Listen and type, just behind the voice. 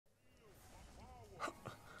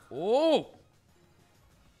Oh!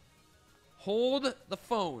 Hold the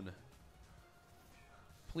phone.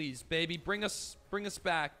 Please, baby, bring us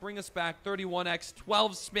back. Bring us back. 31x,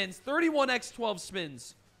 12 spins. 31x, 12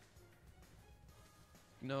 spins.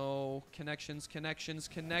 No. Connections.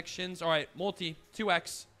 All right, multi.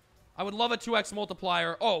 2x. I would love a 2x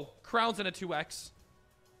multiplier. Oh, crowns and a 2x.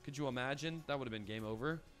 Could you imagine? That would have been game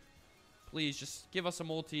over. Please, just give us a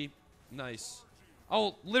multi. Nice.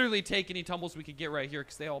 I'll literally take any tumbles we could get right here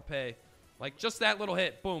because they all pay. Like, just that little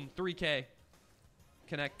hit. Boom. 3K.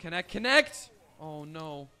 Connect. Oh,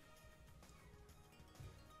 no.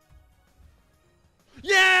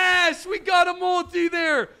 Yes! We got a multi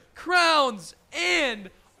there. Crowns and...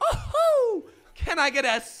 Oh! Can I get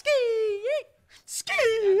a ski? Ski!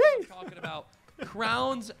 That's what I'm talking about.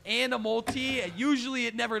 Crowns and a multi. Usually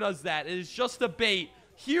it never does that. It is just a bait.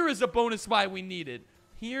 Here is a bonus buy we needed.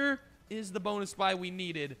 Here is the bonus buy we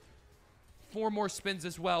needed. 4 more spins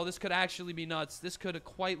as well. This could actually be nuts. This could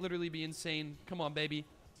quite literally be insane. Come on, baby.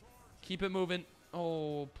 Keep it moving.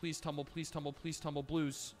 Oh, please tumble.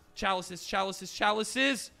 Blues.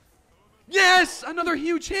 Chalices. Yes! Another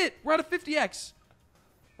huge hit. We're at a 50x.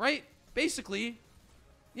 Right? Basically.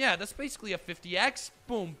 Yeah, that's basically a 50x.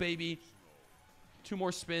 Boom, baby. 2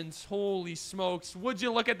 more spins. Holy smokes. Would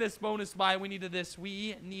you look at this bonus buy? We needed this.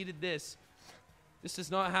 This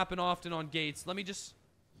does not happen often on gates. Let me just...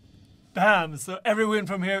 Bam! So every win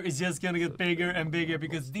from here is just gonna get bigger and bigger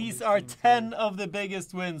because these are 10 of the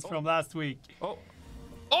biggest wins from last week. Oh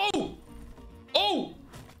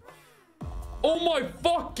my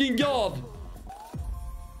fucking god!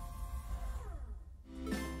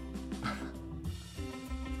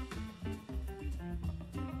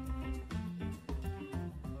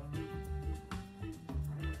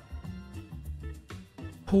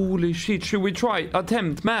 Holy shit, should we try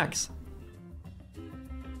attempt max?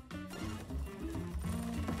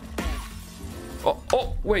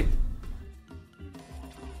 Oh, wait.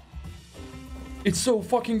 It's so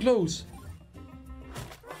fucking close.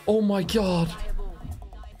 Oh my god.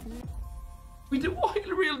 We did wild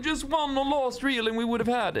reel just won on last reel and we would have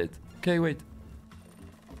had it. Okay, wait.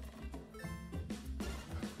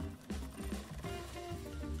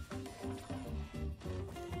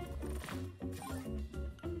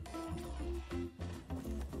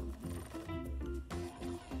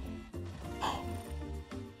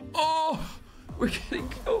 Oh, we're getting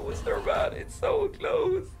closer, man. It's so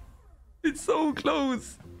close. It's so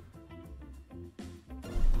close.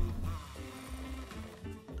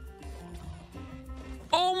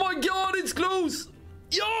 Oh my god, it's close.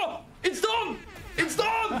 Yeah, it's done. It's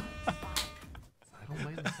done.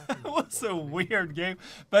 It was a weird game,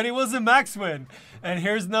 but it was a max win. And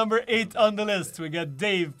here's number 8 on the list. We got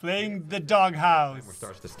Dave playing the doghouse. It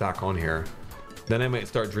starts to stack on here. Then I might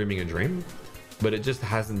start dreaming a dream. But it just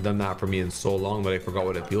hasn't done that for me in so long that I forgot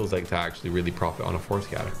what it feels like to actually really profit on a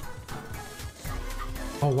 4-scatter.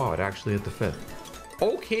 Oh wow, it actually hit the 5th.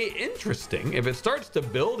 Okay, interesting. If it starts to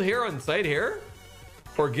build here on site here,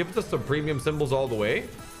 or gives us some premium symbols all the way,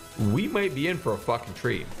 we might be in for a fucking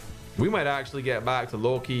treat. We might actually get back to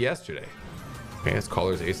low key yesterday. Okay, it's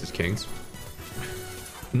callers, aces, kings.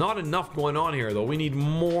 Not enough going on here though. We need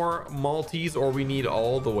more multis, or we need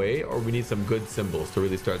all the way, or we need some good symbols to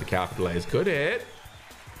really start to capitalize. Good hit.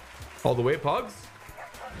 All the way, pugs?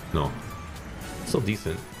 No. Still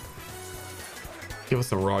decent. Give us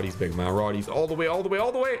some Roddies, big man. Roddies all the way.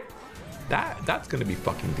 That's gonna be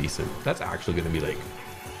fucking decent. That's actually gonna be like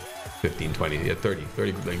 15, 20, yeah, 30,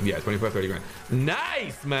 like, yeah, 25, 30 grand.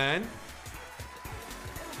 Nice, man.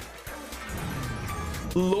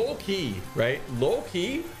 Low key, right? Low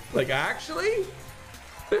key, like actually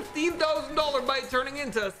 $15,000 bite turning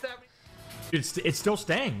into a 70. It's still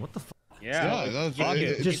staying. What the fuck? Yeah, that's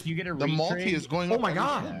just you get a the multi is going. Oh my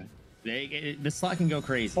god. This slot can go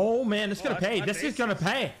crazy. Oh man, this is gonna pay. This is gonna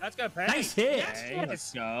pay. That's gonna pay. Nice hit. Yes,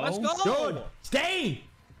 let's go. Let's go. Good. Stay,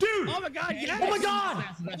 dude. Oh my god, yes. Oh my god.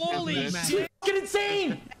 Holy shit. Fucking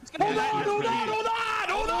insane. Hold on.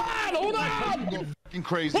 Fucking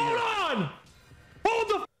crazy. Hold on. Hold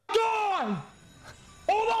the f on.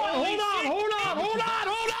 Hold on.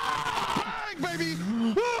 Bang, baby.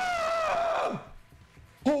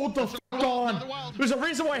 Hold the f on. There's a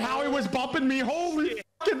reason why Howie was bumping me. Holy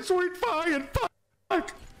fucking sweet fire.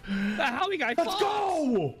 Fuck. The Howie guy. Let's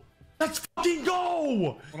go. Let's fucking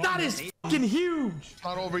go. That is fucking huge.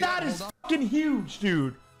 That is fucking huge,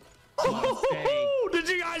 dude. Oh, did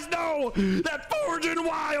you guys know that Forging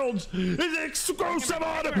Wilds is exclusive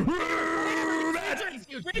on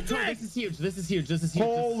This is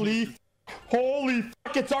huge. Holy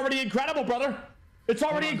fuck, it's already incredible, brother. It's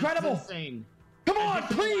already incredible. Insane. Come on,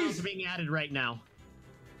 please. Being added right now.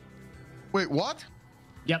 Wait, what?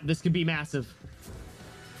 Yep, this could be massive.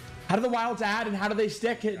 How do the wilds add and how do they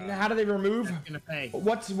stick and how do they remove? Gonna pay.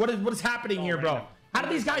 What is happening here, bro? How do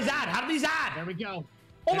these guys add? How do these add? There we go.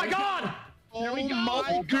 Oh my god! There we go.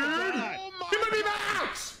 my Dude! God. It might be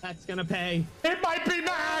max! That's gonna pay. It might be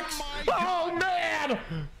max! Oh man!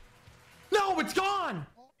 No, it's gone!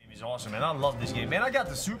 He's awesome, man. I love this game, man. I got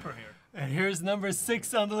the super here. And here's number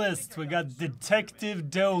 6 on the list. We got Detective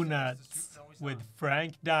Donuts with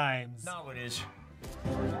FrankDimes. No, it is.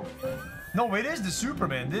 No, it is the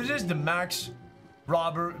Superman. This is the max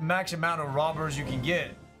amount of robbers you can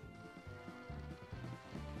get.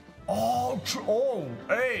 Oh,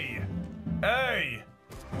 hey.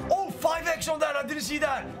 Oh, 5x on that. I didn't see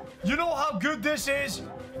that. You know how good this is?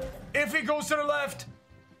 If it goes to the left.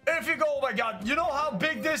 Oh my God. You know how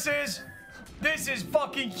big this is? This is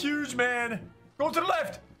fucking huge, man. Go to the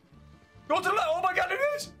left. Go to the left. Oh my God, it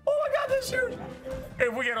is. Oh my God, this is huge.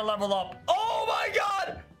 If we get a level up. Oh my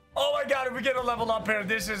God. Oh my God, if we get a level up here,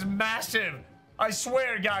 this is massive. I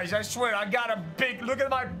swear, guys, I swear. I got a big, look at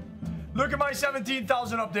my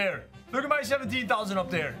 17,000 up there. Look at my 17,000 up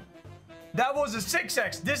there. That was a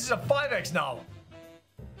 6x. This is a 5x now.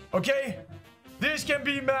 Okay? This can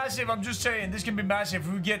be massive. I'm just saying, this can be massive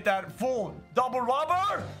if we get that full double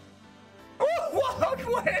robber. Oh,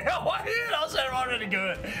 what? Wait, I'll say already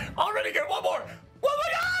good. Already good. One more.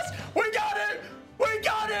 Yes! We got it. We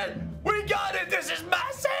got it. We got it. This is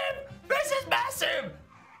massive. This is massive.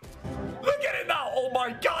 Look at it now. Oh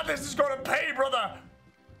my God, this is going to pay, brother.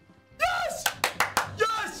 Yes!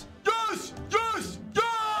 Yes! Yes! Yes!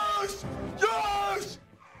 Yes! Yes!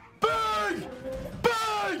 Big!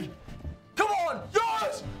 Big! Come on!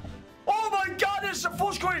 Yes! Oh my God, this is a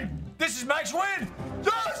full screen. This is max win.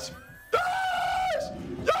 Yes! Yes!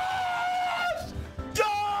 Yes!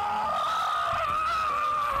 Yes!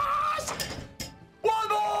 One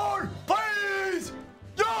more, please!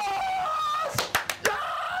 Yes!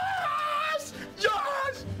 Yes!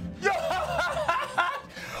 Yes! Yes!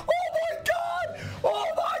 Oh my God! Oh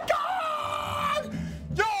my God!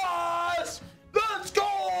 Yes! Let's go!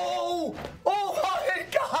 Oh my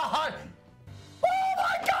God! Oh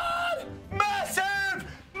my God! Massive!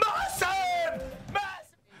 Massive!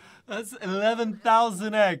 Massive! That's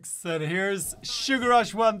 11,000x. And here's Sugar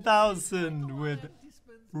Rush 1000 with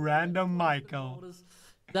Random Michael.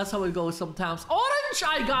 That's how it goes sometimes. Orange,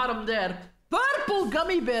 I got him there. Purple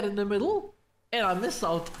gummy bear in the middle. And I miss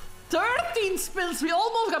out. 13 spins. We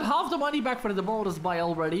almost got half the money back for the bonus buy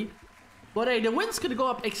already. But hey, the wins could go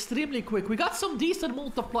up extremely quick. We got some decent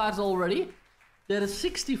multipliers already. There is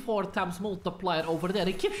 64 times multiplier over there.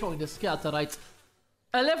 He keeps showing the scatter, right?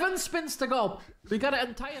 11 spins to go. We got an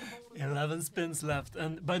entire... 11 spins left.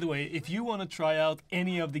 And by the way, if you want to try out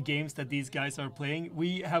any of the games that these guys are playing,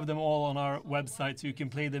 we have them all on our website so you can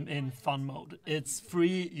play them in fun mode. It's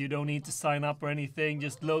free, you don't need to sign up or anything,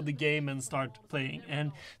 just load the game and start playing.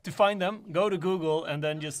 And to find them, go to Google and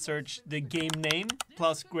then just search the game name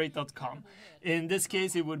plus great.com. In this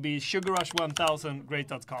case, it would be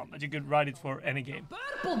sugarrush1000great.com, but you could write it for any game.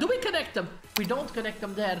 Purple, do we connect them? We don't connect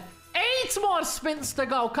them there. 8 more spins to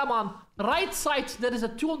go, come on. Right side, there is a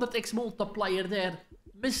 200x multiplier there.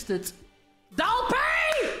 Missed it. They'll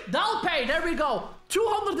pay, there we go.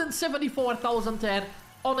 274,000 there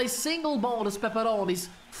on a single bonus pepperonis.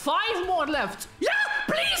 5 more left. Yeah,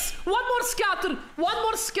 please, one more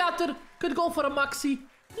scatter. Could go for a maxi.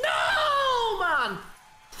 No, man.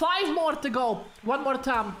 5 more to go. One more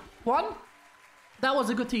time. 1. That was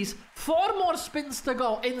a good tease. 4 more spins to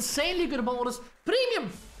go. Insanely good bonus. Premium.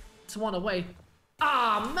 It's 1 away.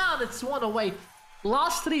 Ah, man, it's 1 away.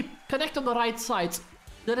 Last 3. Connect on the right side.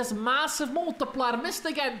 There is massive multiplier. Missed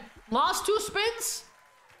again. Last 2 spins.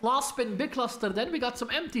 Last spin, big cluster. Then we got some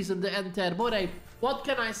empties in the end there. But hey, what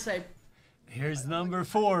can I say? Here's number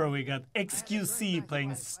 4. We got XQC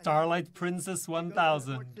playing Starlight Princess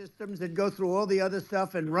 1000. Systems that go through all the other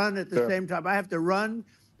stuff and run at the same time. I have to run.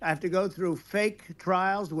 I have to go through fake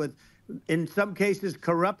trials with, in some cases,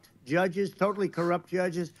 corrupt judges, totally corrupt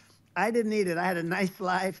judges. I didn't need it. I had a nice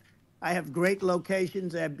life. I have great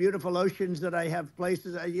locations. I have beautiful oceans that I have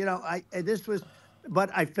places. But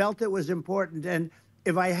I felt it was important. And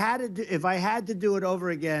if I had to do it over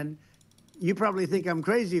again, you probably think I'm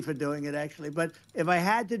crazy for doing it, actually. But if I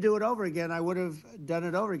had to do it over again, I would have done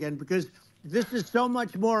it over again because this is so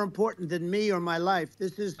much more important than me or my life.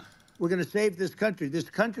 We're going to save this country. This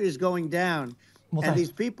country is going down. And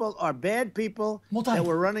these people are bad people that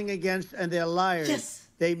we're running against, and they're liars. Yes.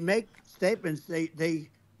 They make statements. They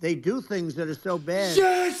do things that are so bad.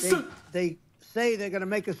 Yes. They say they're going to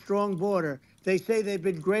make a strong border. They say they've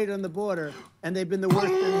been great on the border, and they've been the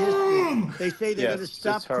worst in history. They say they're going to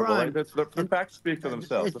stop crime. Like, the facts speak for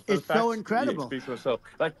themselves. It's so incredible. Speak for themselves.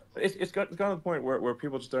 Like it's gotten to the point where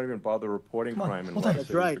people just don't even bother reporting crime in large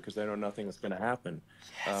cities because they know nothing is going to happen.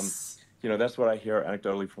 You know, that's what I hear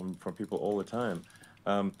anecdotally from people all the time.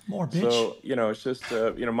 More bitch. So you know, it's just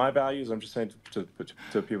you know, my values. I'm just saying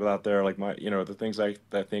to people out there, like the things I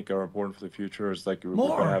think are important for the future is like we've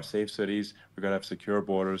got to have safe cities, we've got to have secure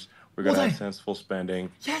borders, we've got to have sensible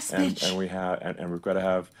spending, and we've got to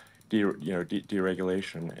have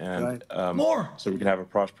deregulation and so we can have a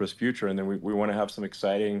prosperous future. And then we want to have some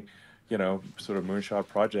exciting, you know, sort of moonshot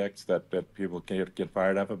projects that people can get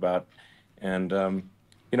fired up about, and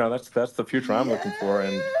you know, that's the future I'm looking for.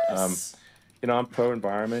 And you know, I'm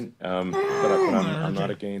pro-environment, but I'm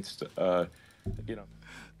not against, you know.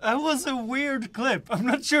 That was a weird clip. I'm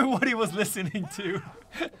not sure what he was listening to.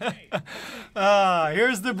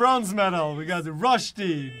 Here's the bronze medal. We got the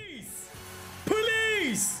Roshtein.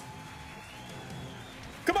 Police!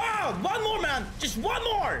 Come on! One more, man! Just one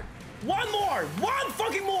more! One more! One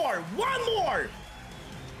fucking more! One more!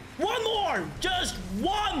 One more! Just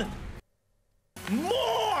one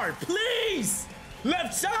more! Please!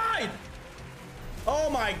 Left side!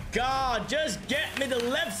 Oh my god, just get me the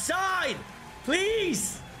left side!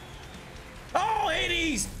 Please! Oh,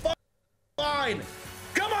 Hades! Fine!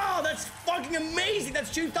 Come on, that's fucking amazing!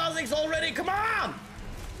 That's 2000X already, come on!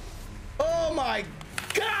 Oh my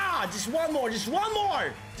god! Just one more, just one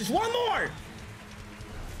more! Just one more!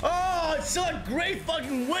 Oh, it's still a great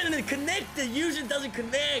fucking win and it connected. Usually it doesn't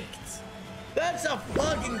connect. That's a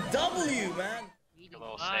fucking W, man. A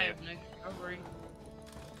little save.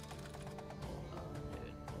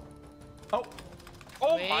 Oh.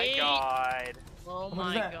 Oh my god. Oh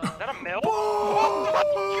my god. Is that a mill? Oh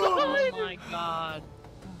my god.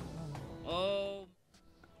 Oh.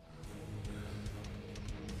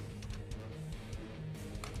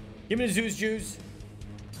 Give me the Zeus juice.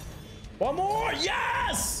 One more.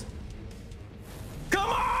 Yes!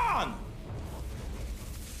 Come on!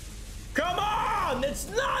 Come on! It's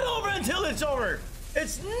not over until it's over.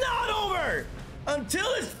 It's not over until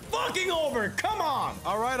it's fucking over. Come on.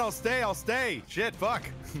 All right, I'll stay. Shit, fuck.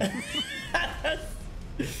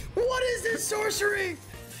 What is this sorcery?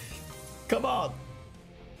 Come on.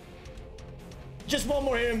 Just one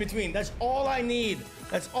more here in between. That's all I need.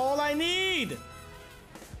 That's all I need.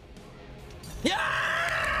 Yes!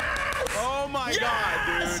 Oh my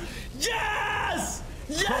god, dude. Yes!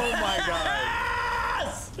 Yes! Oh my god.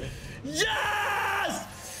 Yes!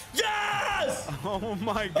 Yes! Oh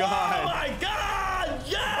my god. Oh my god!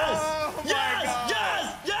 Yes! Oh my yes! god.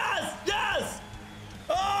 Yes! Yes! Yes!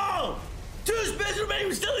 Oh! 2 spins remaining.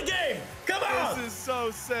 We're still in the game. Come on! This is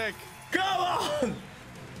so sick. Come on!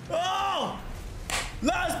 Oh!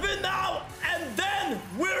 Last spin now, and then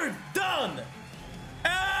we're done.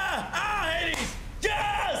 Hades!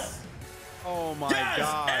 Yes! Oh my yes!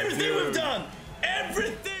 god. Everything dude. we've done.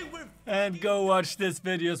 Everything we've. And go watch this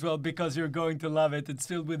video as well because you're going to love it. It's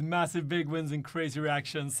filled with massive big wins and crazy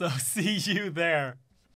reactions. So see you there.